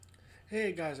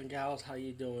Hey guys and gals, how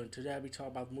you doing? Today I'll be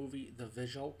talking about the movie The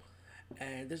Vigil,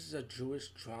 and this is a Jewish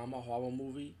drama horror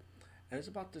movie, and it's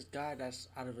about this guy that's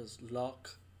out of his luck,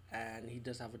 and he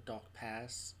does have a dark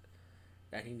past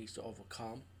that he needs to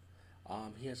overcome.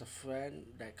 He has a friend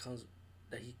that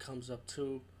he comes up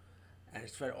to, and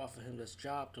his friend offered him this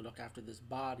job to look after this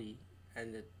body,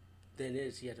 and the thing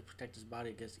is he had to protect his body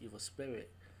against evil spirit,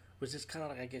 which is kind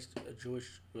of like I guess a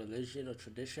Jewish religion or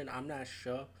tradition. I'm not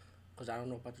sure because I don't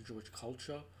know about the Jewish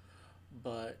culture,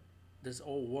 but this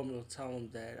old woman will tell him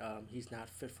that he's not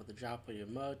fit for the job pretty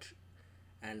much,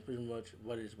 and pretty much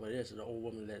what it is, and the old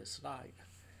woman let it slide.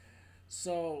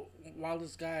 So while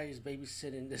this guy is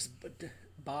babysitting this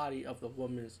body of the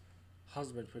woman's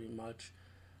husband, pretty much,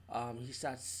 he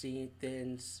starts seeing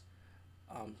things,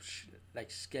 like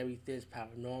scary things,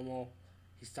 paranormal.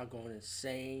 He starts going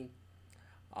insane.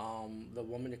 The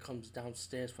woman that comes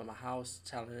downstairs from a house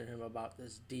telling him about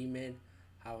this demon,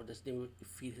 how this demon would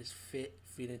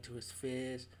feed into his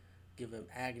fears, give him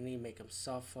agony, make him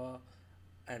suffer,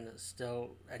 and this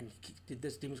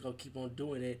demon's gonna keep on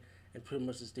doing it, and pretty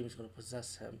much this demon's gonna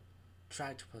possess him,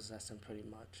 try to possess him pretty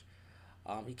much.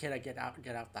 He cannot get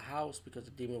out the house because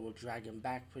the demon will drag him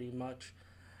back pretty much,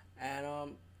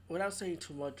 and without saying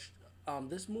too much,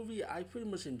 this movie I pretty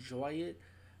much enjoy it.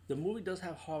 The movie does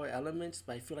have horror elements,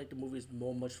 but I feel like the movie is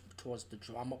more much towards the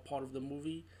drama part of the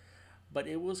movie. But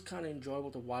it was kind of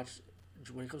enjoyable to watch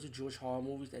when it comes to Jewish horror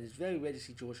movies, and it's very rare to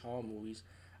see Jewish horror movies.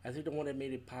 I think the one that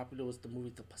made it popular was the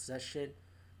movie The Possession,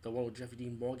 the one with Jeffrey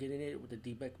Dean Morgan in it with the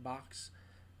D-Beck box,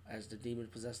 as the demon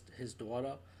possessed his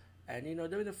daughter. And there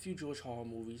have been a few Jewish horror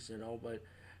movies, but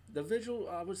the Vigil,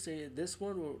 I would say this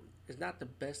one is not the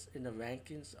best in the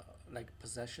rankings, like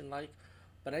Possession,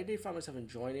 but I did find myself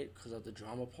enjoying it because of the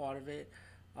drama part of it.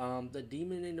 The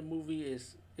demon in the movie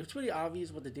it's pretty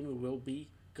obvious what the demon will be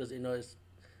because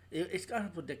it's kind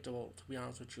of predictable, to be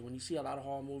honest with you. When you see a lot of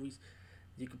horror movies,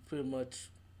 you can pretty much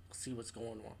see what's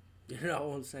going on. You know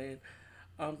what I'm saying?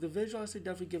 The Vigil, I say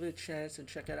definitely give it a chance and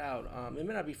check it out. It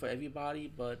may not be for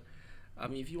everybody, but I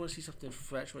mean, if you want to see something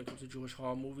fresh when it comes to Jewish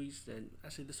horror movies, then I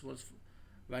say this one's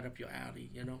right up your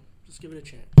alley. Just give it a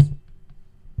chance.